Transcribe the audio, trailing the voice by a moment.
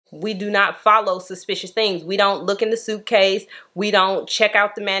We do not follow suspicious things. We don't look in the suitcase. We don't check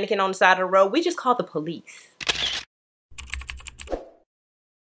out the mannequin on the side of the road. We just call the police.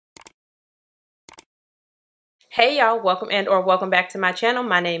 Hey y'all, welcome back to my channel.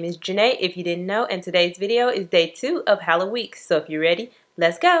 My name is Janae, if you didn't know, and today's video is day 2 of Halloweek. So if you're ready,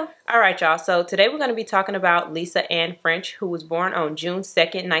 let's go. Alright y'all, so today we're going to be talking about Lisa Ann French, who was born on June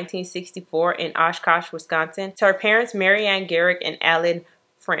 2nd, 1964 in Oshkosh, Wisconsin, to her parents Mary Ann Garrick and Alan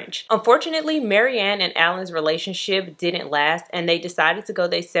French. Unfortunately, Mary Ann and Alan's relationship didn't last and they decided to go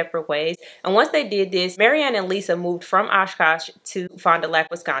their separate ways. And once they did this, Mary Ann and Lisa moved from Oshkosh to Fond du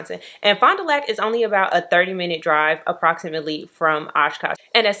Lac, Wisconsin. And Fond du Lac is only about a 30-minute drive approximately from Oshkosh.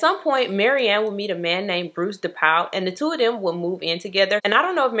 And at some point, Mary Ann will meet a man named Bruce DePaul and the two of them will move in together. And I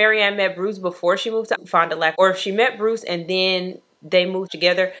don't know if Mary Ann met Bruce before she moved to Fond du Lac or if she met Bruce and then they moved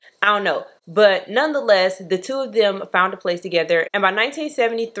together. I don't know. But nonetheless, the two of them found a place together. And by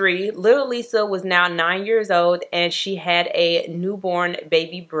 1973, little Lisa was now 9 years old and she had a newborn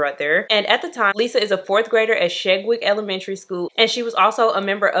baby brother. And at the time, Lisa is a 4th grader at Shegwick Elementary School. And she was also a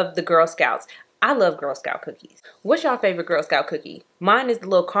member of the Girl Scouts. I love Girl Scout cookies. What's your favorite Girl Scout cookie? Mine is the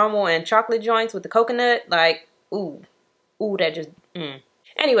little caramel and chocolate joints with the coconut. Like, ooh, that just,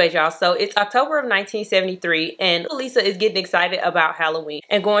 Anyways, y'all, so it's October of 1973 and Lisa is getting excited about Halloween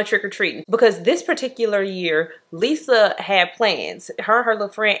and going trick-or-treating because this particular year, Lisa had plans. Her little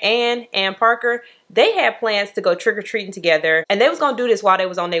friend Ann Parker, they had plans to go trick-or-treating together and they was going to do this while they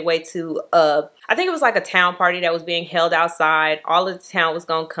was on their way to, I think it was like a town party that was being held outside. All of the town was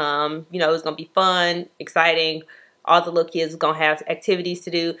going to come. You know, it was going to be fun, exciting. All the little kids was going to have activities to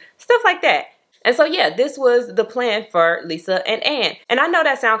do, stuff like that. And so, yeah, this was the plan for Lisa and Ann. And I know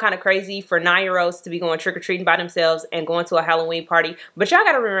that sounds kind of crazy for 9-year-olds to be going trick-or-treating by themselves and going to a Halloween party. But y'all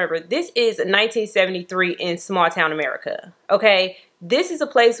got to remember, this is 1973 in small town America, okay? This is a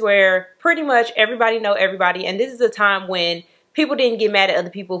place where pretty much everybody know everybody. And this is a time when people didn't get mad at other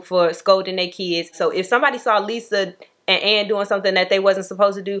people for scolding their kids. So if somebody saw Lisa and Ann doing something that they wasn't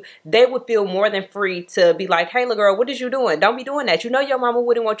supposed to do, they would feel more than free to be like, hey, little girl, what is you doing? Don't be doing that. You know your mama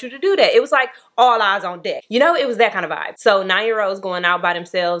wouldn't want you to do that. It was like all eyes on deck. You know, it was that kind of vibe. So 9-year-olds going out by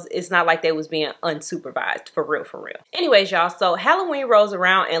themselves, it's not like they was being unsupervised, for real, for real. Anyways, y'all, so Halloween rolls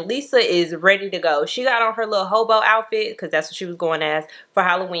around and Lisa is ready to go. She got on her little hobo outfit, because that's what she was going as for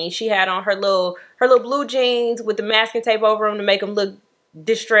Halloween. She had on her little blue jeans with the masking tape over them to make them look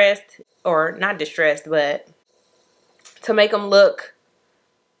distressed, or not distressed, but to make them look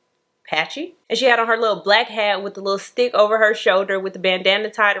patchy. And she had on her little black hat with the little stick over her shoulder with the bandana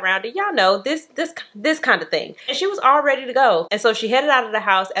tied around it. Y'all know, this kind of thing. And she was all ready to go. And so she headed out of the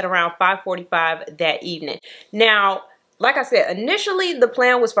house at around 5:45 that evening. Now, like I said, initially the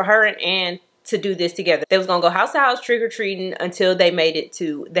plan was for her and Ann to do this together. They was gonna go house to house trick-or-treating until they made it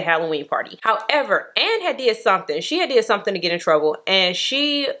to the Halloween party. However, Ann had did something. She had did something to get in trouble and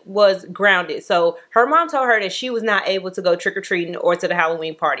she was grounded. So her mom told her that she was not able to go trick-or-treating or to the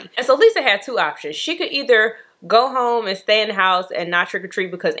Halloween party. And so Lisa had two options. She could either go home and stay in the house and not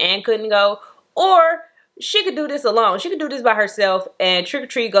trick-or-treat because Ann couldn't go, or she could do this alone. She could do this by herself and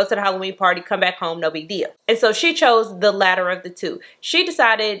trick-or-treat, go to the Halloween party, come back home, no big deal. And so she chose the latter of the two. She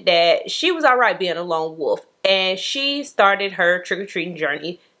decided that she was all right being a lone wolf and she started her trick-or-treating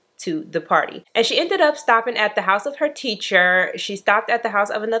journey to the party. And she ended up stopping at the house of her teacher. She stopped at the house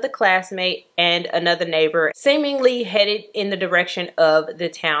of another classmate and another neighbor, seemingly headed in the direction of the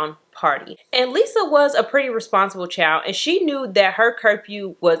town party. And Lisa was a pretty responsible child and she knew that her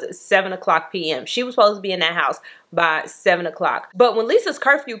curfew was 7 o'clock p.m. She was supposed to be in that house by 7 o'clock. But when Lisa's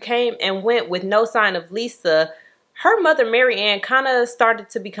curfew came and went with no sign of Lisa, her mother, Mary Ann, kind of started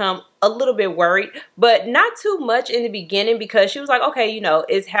to become a little bit worried, but not too much in the beginning because she was like, okay, you know,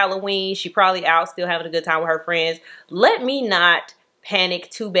 it's Halloween. She probably out still having a good time with her friends. Let me not panic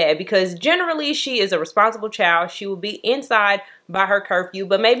too bad, because generally she is a responsible child. She will be inside by her curfew,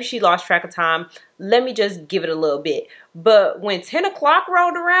 but maybe she lost track of time. Let me just give it a little bit. But when 10 o'clock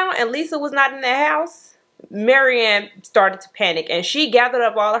rolled around and Lisa was not in the house, Mary Ann started to panic and she gathered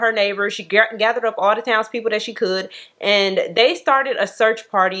up all of her neighbors. She gathered up all the townspeople that she could, and they started a search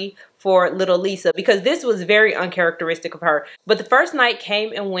party for little Lisa because this was very uncharacteristic of her. But the first night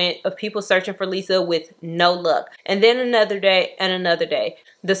came and went of people searching for Lisa with no luck. And then another day and another day.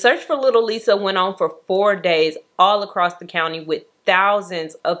 The search for little Lisa went on for 4 days all across the county with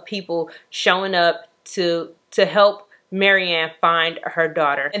thousands of people showing up to help Mary Ann find her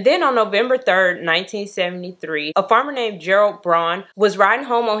daughter. And then on November 3rd, 1973, a farmer named Gerald was riding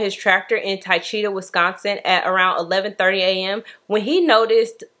home on his tractor in Taycheedah, Wisconsin at around 11:30 a.m. when he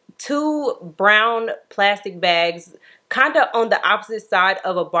noticed 2 brown plastic bags kind of on the opposite side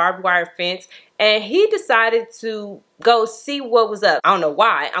of a barbed wire fence, and he decided to go see what was up. I don't know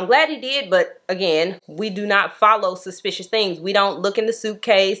why. I'm glad he did, but again, we do not follow suspicious things. We don't look in the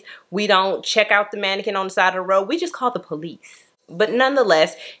suitcase. We don't check out the mannequin on the side of the road. We just call the police. But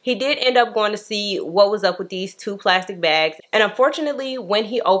nonetheless, he did end up going to see what was up with these 2 plastic bags. And unfortunately, when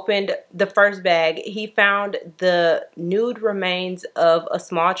he opened the first bag, he found the nude remains of a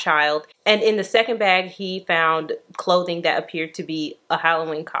small child. And in the second bag, he found clothing that appeared to be a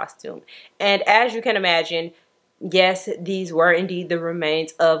Halloween costume. And as you can imagine, yes, these were indeed the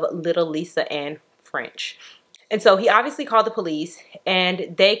remains of little Lisa Ann French. And so he obviously called the police,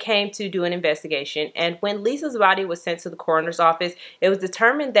 and they came to do an investigation. And when Lisa's body was sent to the coroner's office, it was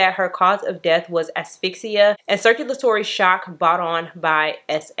determined that her cause of death was asphyxia and circulatory shock brought on by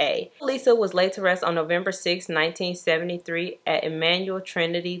SA. Lisa was laid to rest on November 6, 1973 at Emmanuel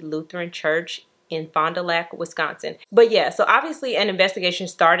Trinity Lutheran Church in Fond du Lac, Wisconsin. But yeah, so obviously an investigation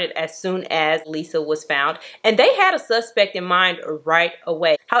started as soon as Lisa was found, and they had a suspect in mind right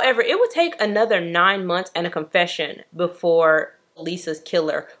away. However, it would take another 9 months and a confession before Lisa's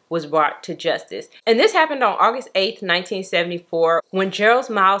killer was brought to justice. And this happened on August 8th, 1974, when Gerald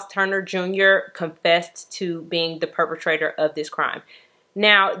Miles Turner Jr. confessed to being the perpetrator of this crime.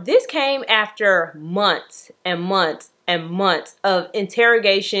 Now, this came after months and months and months of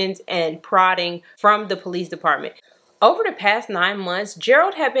interrogations and prodding from the police department. Over the past 9 months,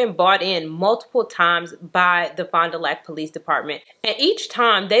 Gerald had been brought in multiple times by the Fond du Lac Police Department. And each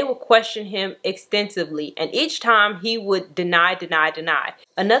time they would question him extensively. And each time he would deny.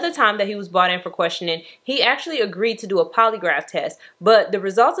 Another time that he was brought in for questioning, he actually agreed to do a polygraph test. But the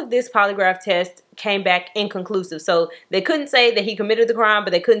results of this polygraph test came back inconclusive. So they couldn't say that he committed the crime, but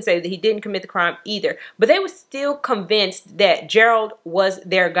they couldn't say that he didn't commit the crime either. But they were still convinced that Gerald was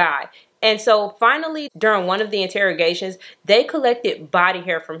their guy. And so finally, during one of the interrogations, they collected body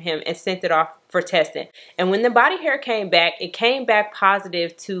hair from him and sent it off for testing. And when the body hair came back, it came back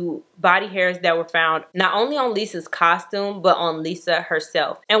positive to body hairs that were found not only on Lisa's costume, but on Lisa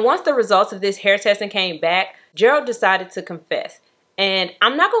herself. And once the results of this hair testing came back, Gerald decided to confess. And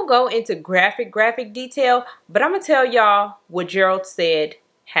I'm not going to go into graphic detail, but I'm going to tell y'all what Gerald said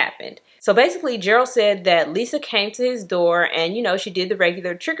happened. So basically, Gerald said that Lisa came to his door and, you know, she did the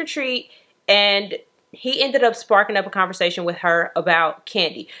regular trick-or-treat, and he ended up sparking up a conversation with her about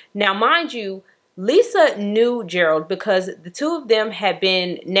candy. Now, mind you, Lisa knew Gerald because the two of them had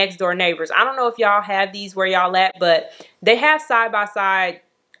been next door neighbors. I don't know if y'all have these where y'all at, but they have side-by-side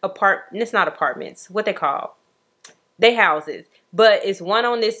it's not apartments, what they call. They houses. But it's one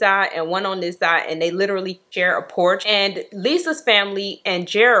on this side and one on this side, and they literally share a porch. And Lisa's family and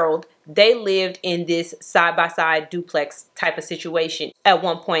Gerald, they lived in this side-by-side duplex type of situation at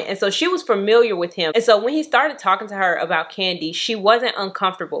one point. And so she was familiar with him. And so when he started talking to her about candy, she wasn't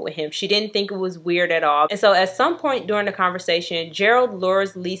uncomfortable with him. She didn't think it was weird at all. And so at some point during the conversation, Gerald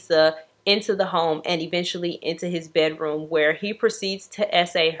lures Lisa into the home and eventually into his bedroom, where he proceeds to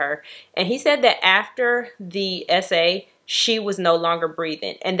SA her. And he said that after the SA, she was no longer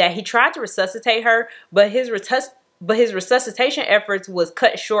breathing, and that he tried to resuscitate her, but his resuscitation efforts was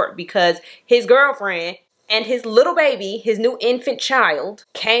cut short because his girlfriend and his little baby, his new infant child,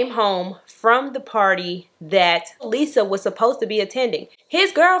 came home from the party that Lisa was supposed to be attending.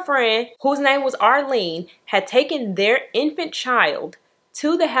 His girlfriend, whose name was Arlene, had taken their infant child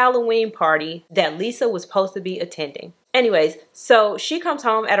to the Halloween party that Lisa was supposed to be attending. Anyways, so she comes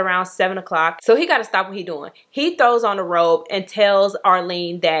home at around 7 o'clock. So he got to stop what he's doing. He throws on a robe and tells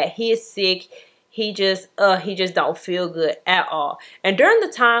Arlene that he is sick. He just don't feel good at all. And during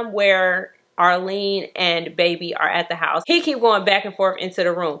the time where Arlene and baby are at the house, he keep going back and forth into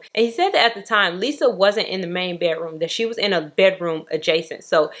the room. And he said that at the time, Lisa wasn't in the main bedroom, that she was in a bedroom adjacent.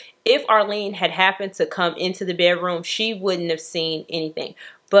 So if Arlene had happened to come into the bedroom, she wouldn't have seen anything.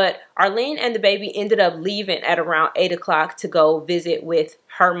 But Arlene and the baby ended up leaving at around 8 o'clock to go visit with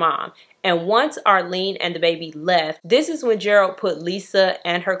her mom. And once Arlene and the baby left, this is when Gerald put Lisa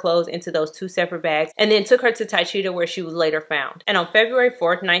and her clothes into those 2 separate bags and then took her to Taycheedah, where she was later found. And on February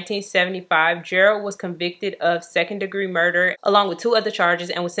 4th, 1975, Gerald was convicted of second-degree murder along with 2 other charges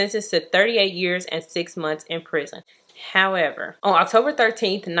and was sentenced to 38 years and 6 months in prison. However, on October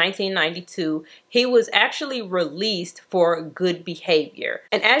 13th, 1992, he was actually released for good behavior.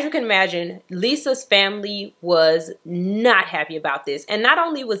 And as you can imagine, Lisa's family was not happy about this. And not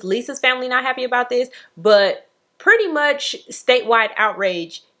only was Lisa's family not happy about this, but pretty much statewide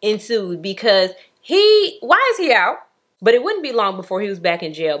outrage ensued because why is he out? But it wouldn't be long before he was back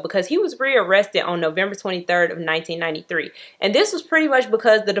in jail because he was rearrested on November 23rd of 1993. And this was pretty much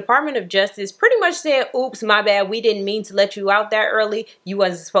because the Department of Justice pretty much said, oops, my bad, we didn't mean to let you out that early. You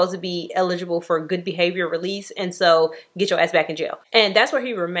wasn't supposed to be eligible for good behavior release, and so get your ass back in jail. And that's where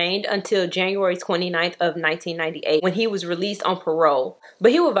he remained until January 29th of 1998 when he was released on parole.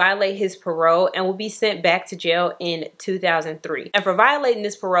 But he would violate his parole and would be sent back to jail in 2003. And for violating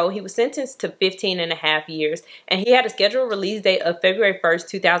this parole, he was sentenced to 15.5 years, and he had a scheduled release date of February 1st,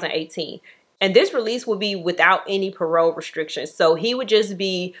 2018. And this release would be without any parole restrictions. So he would just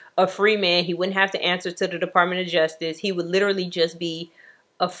be a free man. He wouldn't have to answer to the Department of Justice. He would literally just be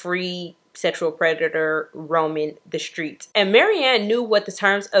a free sexual predator roaming the streets. And Marianne knew what the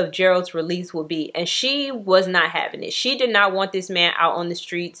terms of Gerald's release would be, and she was not having it. She did not want this man out on the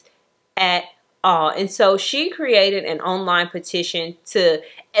streets at all. And so she created an online petition to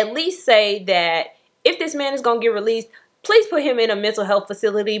at least say that if this man is going to get released, please put him in a mental health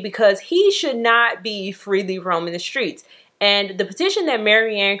facility because he should not be freely roaming the streets. And the petition that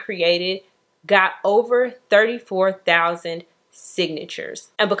Marianne created got over 34,000 signatures.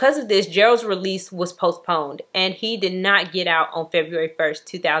 And because of this, Gerald's release was postponed and he did not get out on February 1st,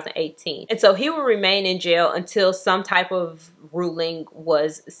 2018. And so he will remain in jail until some type of ruling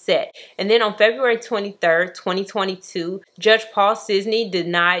was set. And then on February 23rd, 2022, Judge Paul Cisney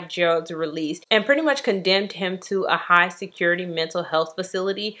denied Gerald's release and pretty much condemned him to a high security mental health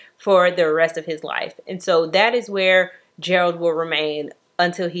facility for the rest of his life. And so that is where Gerald will remain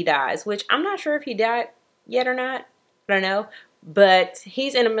until he dies, which I'm not sure if he died yet or not. I don't know, but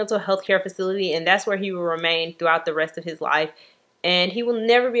he's in a mental health care facility, and that's where he will remain throughout the rest of his life. And he will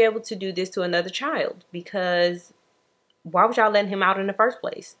never be able to do this to another child because why would y'all let him out in the first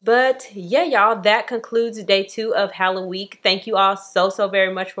place? But yeah, y'all, that concludes day 2 of Halloweek. Thank you all so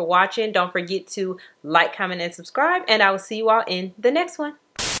very much for watching. Don't forget to like, comment, and subscribe, and I will see you all in the next one.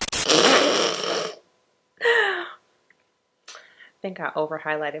 I think I over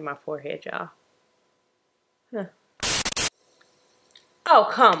highlighted my forehead, y'all. Huh. Oh,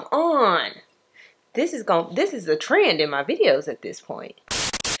 come on. This is a trend in my videos at this point.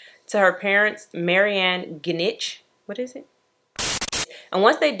 To her parents, Marianne Gnitch. What is it? And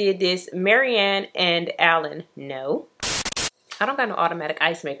once they did this, Marianne and Alan, no. I don't got no automatic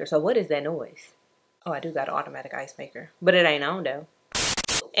ice maker, so what is that noise? Oh, I do got an automatic ice maker, but it ain't on though.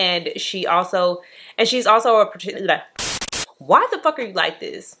 And she's also a particular. Why the fuck are you like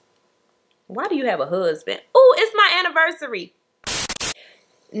this? Why do you have a husband? Oh, it's my anniversary.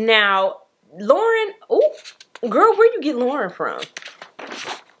 Now, Lauren, oh, girl, where you get Lauren from?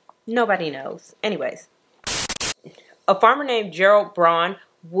 Nobody knows. Anyways, a farmer named Gerald Braun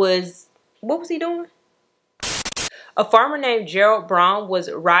was, what was he doing? A farmer named Gerald Braun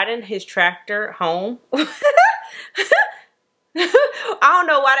was riding his tractor home. I don't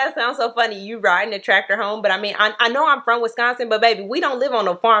know why that sounds so funny, you riding a tractor home, but I mean, I know I'm from Wisconsin, but baby, we don't live on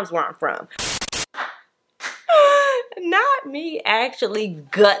no farms where I'm from. Not me actually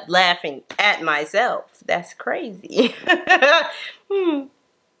gut laughing at myself. That's crazy.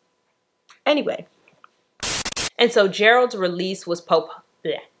 Anyway. And so Gerald's release was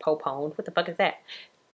postponed. What the fuck is that?